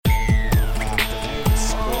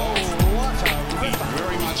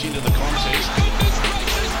much into the contest. Goodness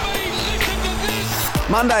gracious me, listen to this!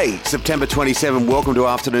 Monday, September 27. Welcome to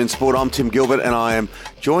Afternoon Sport. I'm Tim Gilbert and I am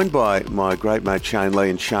joined by my great mate Shane Lee.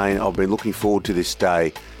 And Shane, I've been looking forward to this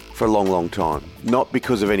day for a long, long time. Not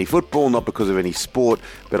because of any football, not because of any sport,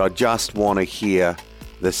 but I just want to hear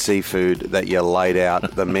the seafood that you laid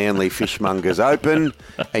out. The Manly Fishmongers Open,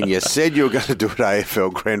 and you said you were going to do it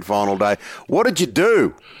AFL Grand Final Day. What did you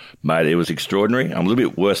do? Mate, it was extraordinary. I'm a little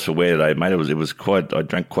bit worse for wear today, mate. It was quite. I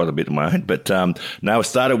drank quite a bit of my own, but no. It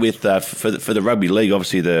started with for the rugby league.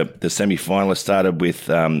 Obviously, the semi-finalists started with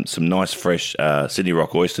some nice fresh Sydney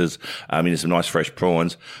Rock oysters. Some nice fresh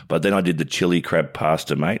prawns. But then I did the chili crab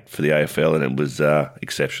pasta, mate, for the AFL, and it was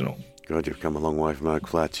exceptional. God, you've come a long way from Oak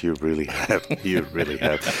Flats. You really have. You really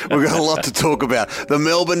have. We've got a lot to talk about. The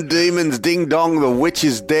Melbourne Demons, ding dong, the witch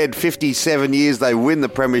is dead. 57 years, they win the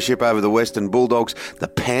premiership over the Western Bulldogs. The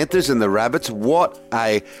Panthers and the Rabbits, what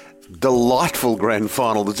a delightful grand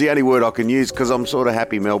final. That's the only word I can use because I'm sort of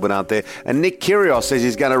happy Melbourne aren't there. And Nick Kyrgios says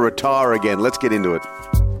he's going to retire again. Let's get into it.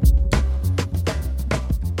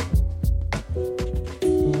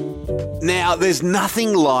 Now, there's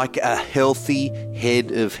nothing like a healthy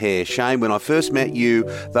head of hair. Shane, when I first met you,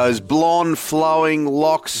 those blonde, flowing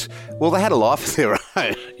locks, well, they had a life of their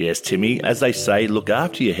own. Yes, Timmy. As they say, look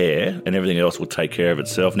after your hair and everything else will take care of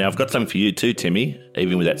itself. Now, I've got something for you too, Timmy,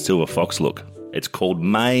 even with that silver fox look. It's called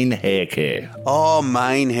Mane Hair Care. Oh,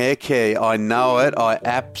 Mane Hair Care. I know it. I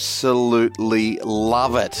absolutely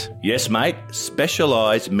love it. Yes, mate.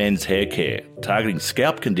 Specialised men's hair care, targeting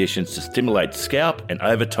scalp conditions to stimulate scalp and,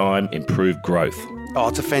 over time, improve growth. Oh,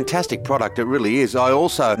 it's a fantastic product. It really is. I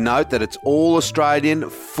also note that it's all Australian,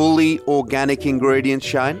 fully organic ingredients,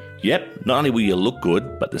 Shane. Yep. Not only will you look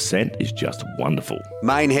good, but the scent is just wonderful.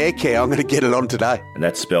 Mane Hair Care. I'm going to get it on today. And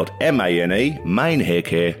that's spelled M-A-N-E,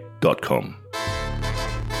 manehaircare.com.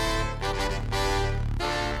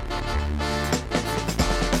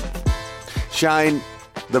 Shane,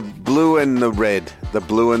 the blue and the red,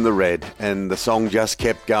 and the song just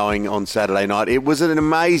kept going on Saturday night. It was an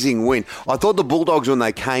amazing win. I thought the Bulldogs, when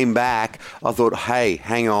they came back, I thought, hey,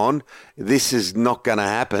 hang on, this is not going to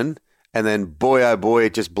happen. And then, boy, oh boy,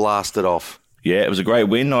 it just blasted off. Yeah, it was a great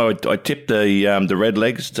win. I tipped the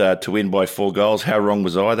Redlegs to win by 4 goals. How wrong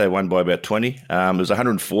was I? They won by about 20. It was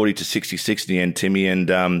 140 to 66 in the end, Timmy. And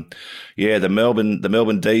the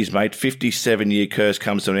Melbourne D's, mate, 57-year curse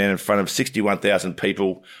comes to an end in front of 61,000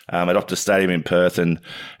 people at Optus Stadium in Perth. And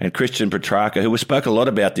Christian Petrarca, who we spoke a lot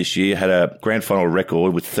about this year, had a grand final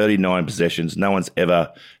record with 39 possessions. No one's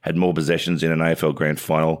ever had more possessions in an AFL grand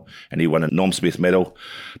final, and he won a Norm Smith medal.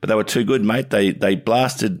 But they were too good, mate. They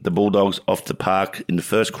blasted the Bulldogs off the park in the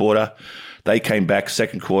first quarter. They came back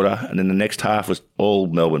second quarter, and then the next half was all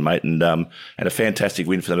Melbourne, mate, and a fantastic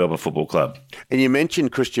win for the Melbourne Football Club. And you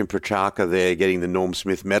mentioned Christian Petrarca there getting the Norm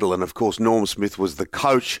Smith medal, and of course Norm Smith was the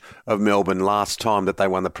coach of Melbourne last time that they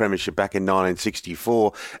won the premiership back in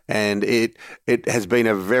 1964, and it has been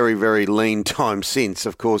a very, very lean time since,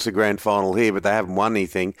 of course, the grand final here, but they haven't won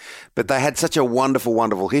anything. But they had such a wonderful,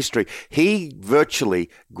 wonderful history. He virtually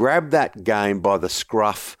grabbed that game by the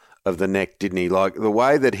scruff of the neck, didn't he? Like the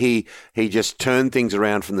way that he just turned things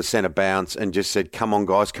around from the centre bounce and just said, come on,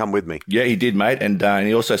 guys, come with me. Yeah, he did, mate. And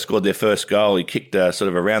he also scored their first goal. He kicked sort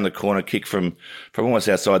of around the corner kick from almost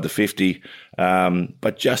outside the 50.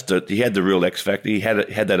 But he had the real X factor. He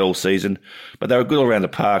had that all season. But they were good all around the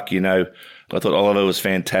park, you know. I thought Oliver was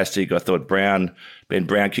fantastic. I thought Ben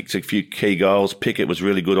Brown kicked a few key goals. Pickett was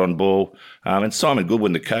really good on ball. And Simon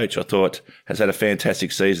Goodwin, the coach, I thought has had a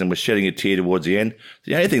fantastic season, was shedding a tear towards the end.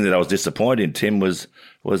 The only thing that I was disappointed in, Tim, was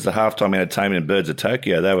the halftime entertainment in Birds of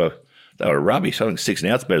Tokyo. They were rubbish. I think 6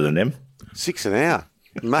 and out's better than them. 6 and out.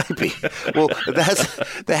 Maybe. Well,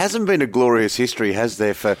 there hasn't been a glorious history, has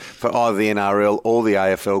there, for either the NRL or the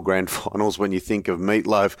AFL grand finals when you think of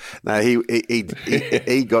Meatloaf. No,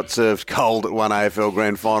 he got served cold at one AFL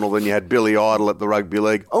grand final. Then you had Billy Idol at the Rugby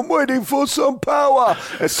League. I'm waiting for some power.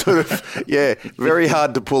 It's sort of, very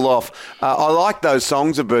hard to pull off. I like those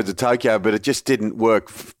songs of Birds of Tokyo, but it just didn't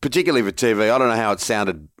work, particularly for TV. I don't know how it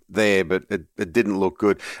sounded there, but it didn't look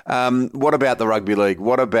good. What about the Rugby League?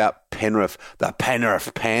 What about Penrith, the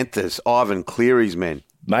Penrith Panthers, Ivan Cleary's men?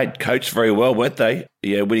 Mate, coached very well, weren't they?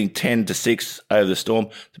 Yeah, winning 10-6 over the Storm.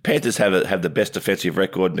 The Panthers have the best defensive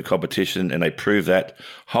record in the competition, and they proved that,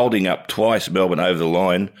 holding up twice Melbourne over the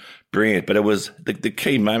line. Brilliant. But it was the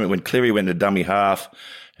key moment when Cleary went to dummy half,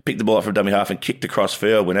 picked the ball up from dummy half and kicked across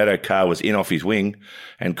field when Addo Carr was in off his wing,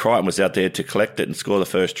 and Crichton was out there to collect it and score the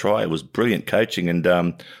first try. It was brilliant coaching and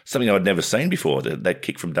something I'd never seen before, that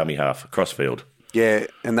kick from dummy half across field. Yeah,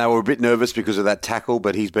 and they were a bit nervous because of that tackle,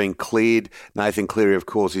 but he's been cleared. Nathan Cleary, of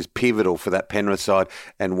course, is pivotal for that Penrith side,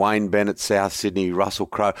 and Wayne Bennett, South Sydney, Russell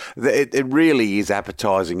Crowe. It really is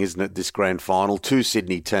appetising, isn't it, this grand final? 2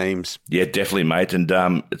 Sydney teams. Yeah, definitely, mate. And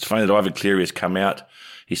it's funny that Ivan Cleary has come out.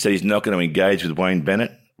 He said he's not going to engage with Wayne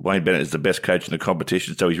Bennett. Wayne Bennett is the best coach in the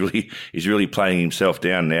competition, so he's really playing himself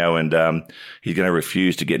down now, and he's going to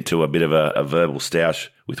refuse to get into a bit of a verbal stoush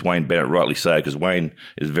with Wayne Bennett, rightly so, because Wayne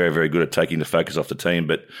is very, very good at taking the focus off the team.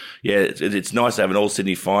 But yeah, it's nice to have an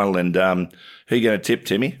all-Sydney final, and who are you going to tip,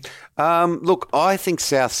 Timmy? Look, I think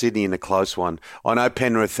South Sydney in a close one. I know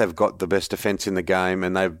Penrith have got the best defence in the game,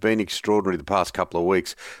 and they've been extraordinary the past couple of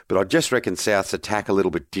weeks, but I just reckon South's attack a little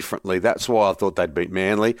bit differently. That's why I thought they'd beat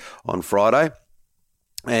Manly on Friday.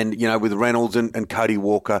 And, with Reynolds and Cody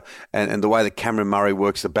Walker and the way that Cameron Murray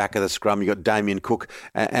works the back of the scrum, you got Damien Cook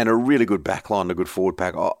and a really good backline, a good forward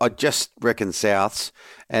pack. I just reckon Souths,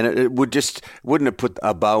 and it wouldn't have put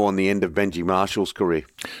a bow on the end of Benji Marshall's career.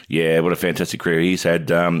 Yeah, what a fantastic career he's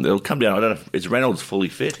had. It'll come down. I don't know, is Reynolds fully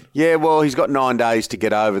fit? Yeah, well, he's got 9 days to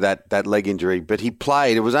get over that leg injury, but he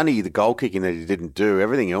played. It was only the goal kicking that he didn't do.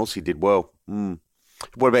 Everything else he did well.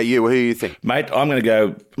 What about you? Who do you think? Mate, I'm going to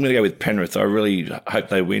go with Penrith. I really hope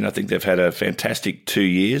they win. I think they've had a fantastic 2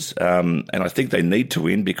 years, and I think they need to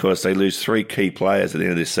win because they lose 3 key players at the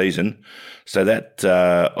end of this season. So that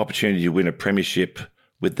opportunity to win a premiership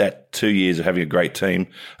with that 2 years of having a great team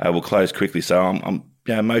will close quickly. So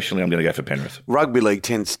emotionally, I'm going to go for Penrith. Rugby league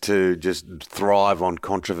tends to just thrive on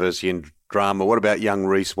controversy and drama. What about young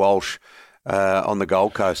Reece Walsh? On the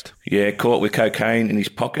Gold Coast. Yeah, caught with cocaine in his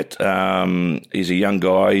pocket. He's a young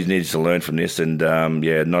guy. He needs to learn from this, and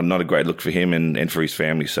not a great look for him and for his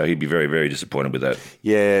family. So he'd be very, very disappointed with that.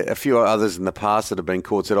 Yeah, a few others in the past that have been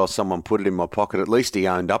caught said, someone put it in my pocket. At least he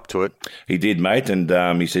owned up to it. He did, mate, and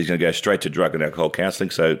he says he's going to go straight to drug and alcohol counselling,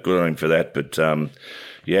 so good on him for that. But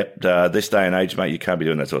this day and age, mate, you can't be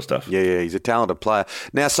doing that sort of stuff. Yeah, he's a talented player.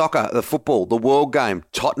 Now, soccer, the football, the world game,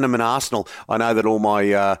 Tottenham and Arsenal. I know that all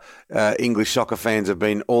my English soccer fans have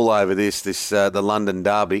been all over the London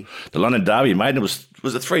derby. The London derby, mate, it was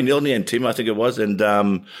a 3-0 in the end, Tim, I think it was, and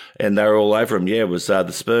they were all over him. Yeah, it was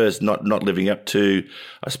the Spurs not living up to,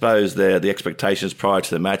 I suppose, the expectations prior to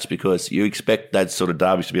the match, because you expect that sort of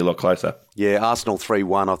derby to be a lot closer. Yeah, Arsenal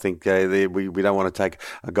 3-1, I think. We don't want to take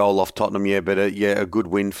a goal off Tottenham, but a good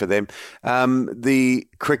win for them. The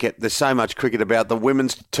cricket, there's so much cricket about the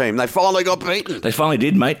women's team. They finally got beaten. They finally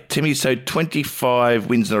did, mate. Timmy, so 25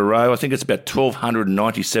 wins in a row. I think it's about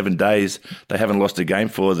 1,297 days they haven't lost a game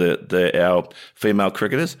for our female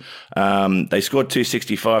cricketers. They scored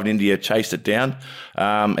 265 and India chased it down.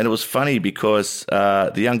 And it was funny because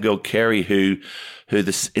the young girl, Kerry, who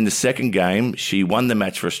in the second game, she won the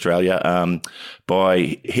match for Australia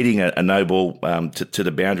by hitting a no ball to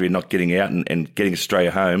the boundary and not getting out and getting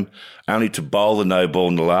Australia home, only to bowl the no ball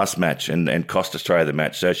in the last match and cost Australia the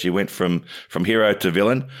match. So she went from hero to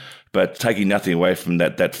villain. But taking nothing away from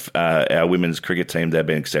that our women's cricket team, they've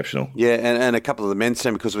been exceptional. Yeah, and a couple of the men's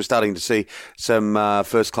team, because we're starting to see some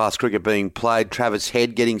first-class cricket being played. Travis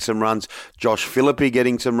Head getting some runs, Josh Philippe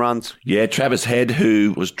getting some runs. Yeah, Travis Head,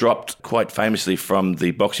 who was dropped quite famously from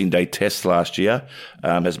the Boxing Day Test last year,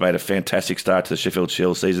 has made a fantastic start to the Sheffield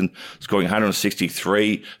Shield season, scoring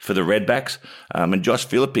 163 for the Redbacks. And Josh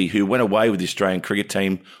Philippe, who went away with the Australian cricket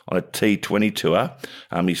team on a T20 tour,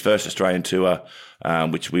 his first Australian tour,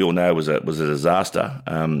 which we all know was a disaster,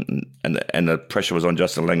 and the pressure was on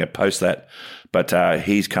Justin Langer post that. But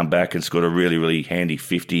he's come back and scored a really, really handy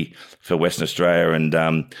 50 for Western Australia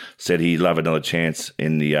and said he'd love another chance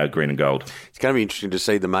in the green and gold. It's going to be interesting to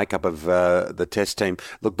see the makeup of the Test team.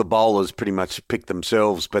 Look, the bowlers pretty much picked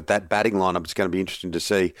themselves, but that batting lineup is going to be interesting to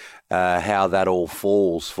see how that all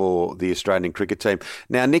falls for the Australian cricket team.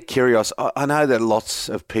 Now, Nick Kyrgios, I know that lots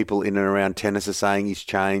of people in and around tennis are saying he's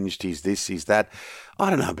changed, he's this, he's that. I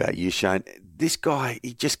don't know about you, Shane. This guy,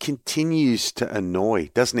 he just continues to annoy,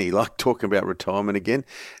 doesn't he? Like talking about retirement again.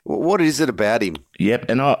 What is it about him? Yep,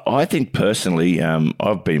 and I think personally,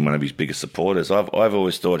 I've been one of his biggest supporters. I've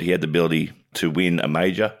always thought he had the ability to win a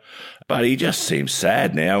major, but he just seems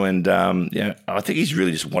sad now, and I think he's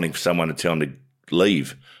really just wanting someone to tell him to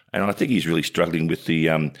leave. And I think he's really struggling with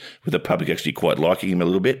the public actually quite liking him a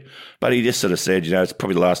little bit. But he just sort of said, it's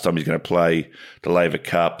probably the last time he's going to play the Laver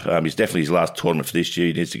Cup. It's definitely his last tournament for this year.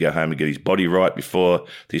 He needs to go home and get his body right before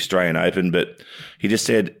the Australian Open. But he just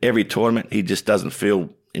said every tournament he just doesn't feel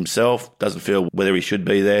himself, doesn't feel whether he should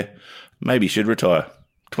be there. Maybe he should retire.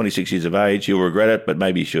 26 years of age, he'll regret it, but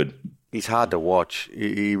maybe he should. He's hard to watch.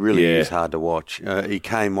 He really is hard to watch. He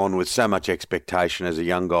came on with so much expectation as a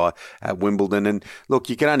young guy at Wimbledon. And look,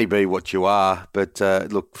 you can only be what you are. But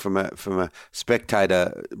look, from a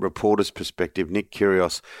spectator reporter's perspective, Nick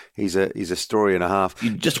Kyrgios, he's a story and a half.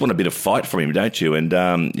 You just want a bit of fight from him, don't you?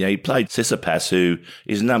 And he played Tsitsipas, who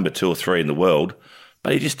is number 2 or 3 in the world.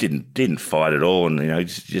 But he just didn't fight at all, and he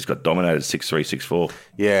just got dominated 6-3, 6-4.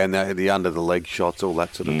 Yeah, and the under the leg shots, all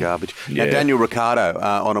that sort of garbage. Yeah. Now, Daniel Ricciardo,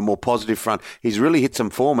 on a more positive front, he's really hit some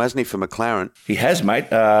form, hasn't he, for McLaren? He has, mate.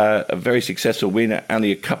 A very successful win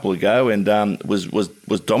only a couple ago, and was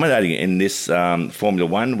dominating in this Formula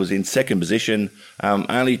One. Was in second position,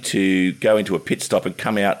 only to go into a pit stop and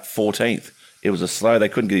come out 14th. It was a slow. They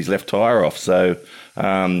couldn't get his left tyre off, so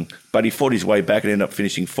but he fought his way back and ended up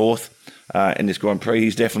finishing 4th. In this Grand Prix.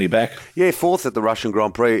 He's definitely back. Yeah, 4th at the Russian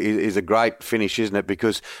Grand Prix is a great finish, isn't it?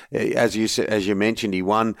 Because as you mentioned, he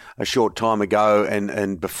won a short time ago,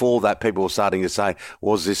 and before that, people were starting to say,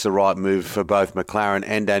 was this the right move for both McLaren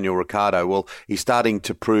and Daniel Ricciardo? Well, he's starting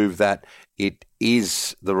to prove that it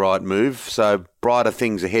is the right move. So brighter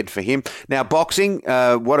things ahead for him. Now, boxing.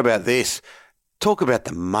 What about this? Talk about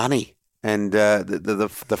the money. And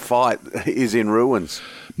the fight is in ruins.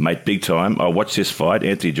 Mate, big time. I watched this fight,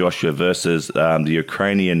 Anthony Joshua versus the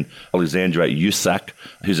Ukrainian Alexander Usyk,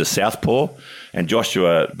 who's a southpaw. And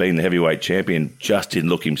Joshua, being the heavyweight champion, just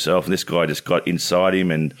didn't look himself. And this guy just got inside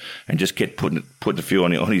him and just kept putting a few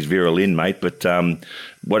on his violin, mate. But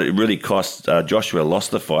what it really cost, Joshua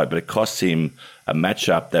lost the fight, but it cost him a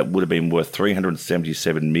matchup that would have been worth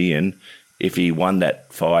 $377 million if he won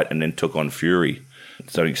that fight and then took on Fury.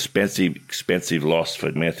 So expensive loss for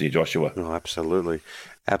Anthony Joshua. Oh, absolutely.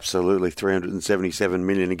 Absolutely. $377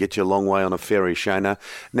 million to get you a long way on a ferry, Shana.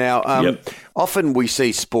 Now, often we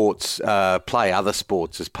see sports play other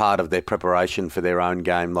sports as part of their preparation for their own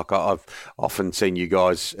game. Like I've often seen you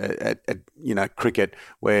guys at cricket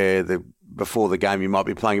where before the game you might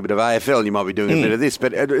be playing a bit of AFL, you might be doing a bit of this.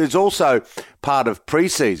 But it's also part of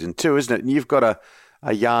pre-season too, isn't it? And you've got a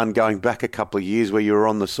yarn going back a couple of years where you were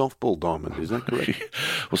on the softball diamond, is that correct?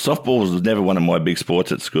 Well, softball was never one of my big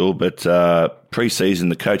sports at school, but pre-season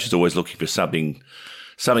the coach is always looking for something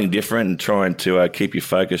different and trying to keep you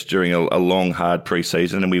focused during a long, hard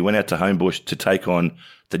pre-season. And we went out to Homebush to take on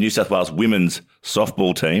the New South Wales women's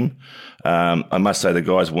softball team. I must say the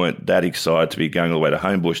guys weren't that excited to be going all the way to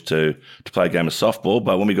Homebush to play a game of softball,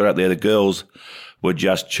 but when we got out there, the girls were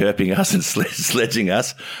just chirping us and sledging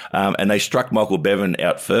us. And they struck Michael Bevan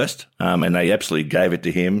out first, and they absolutely gave it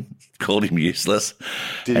to him, called him useless.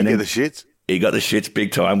 Did he get the shits? He got the shits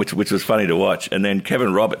big time, which was funny to watch. And then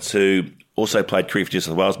Kevin Roberts, who also played cricket for New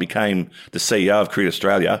South Wales, became the CEO of Cricket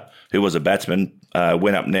Australia, who was a batsman,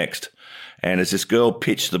 went up next. And as this girl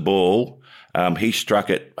pitched the ball, he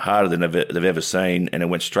struck it harder than they've ever seen, and it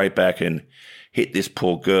went straight back and hit this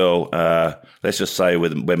poor girl, let's just say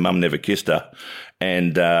where mum never kissed her.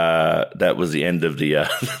 And that was the end of the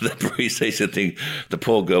pre-season thing. The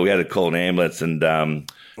poor girl, we had to call an ambulance, and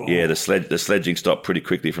the sledging stopped pretty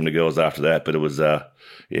quickly from the girls after that. But it was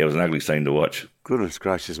it was an ugly scene to watch. Goodness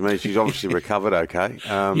gracious me, she's obviously recovered okay.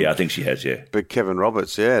 I think she has, yeah. But Kevin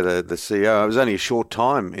Roberts, the CEO, it was only a short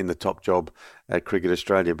time in the top job at Cricket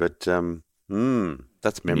Australia, but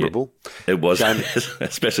that's memorable. Yeah, it was,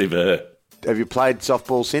 especially for her. Have you played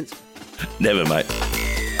softball since? Never, mate.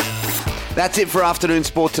 That's it for Afternoon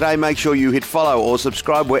Sport today. Make sure you hit follow or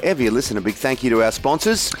subscribe wherever you listen. A big thank you to our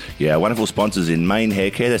sponsors. Yeah, wonderful sponsors in Maine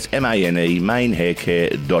Hair Care. That's MANE,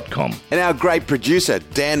 mainehaircare.com. And our great producer,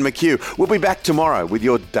 Dan McHugh. We'll be back tomorrow with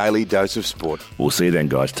your daily dose of sport. We'll see you then,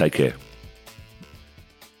 guys. Take care.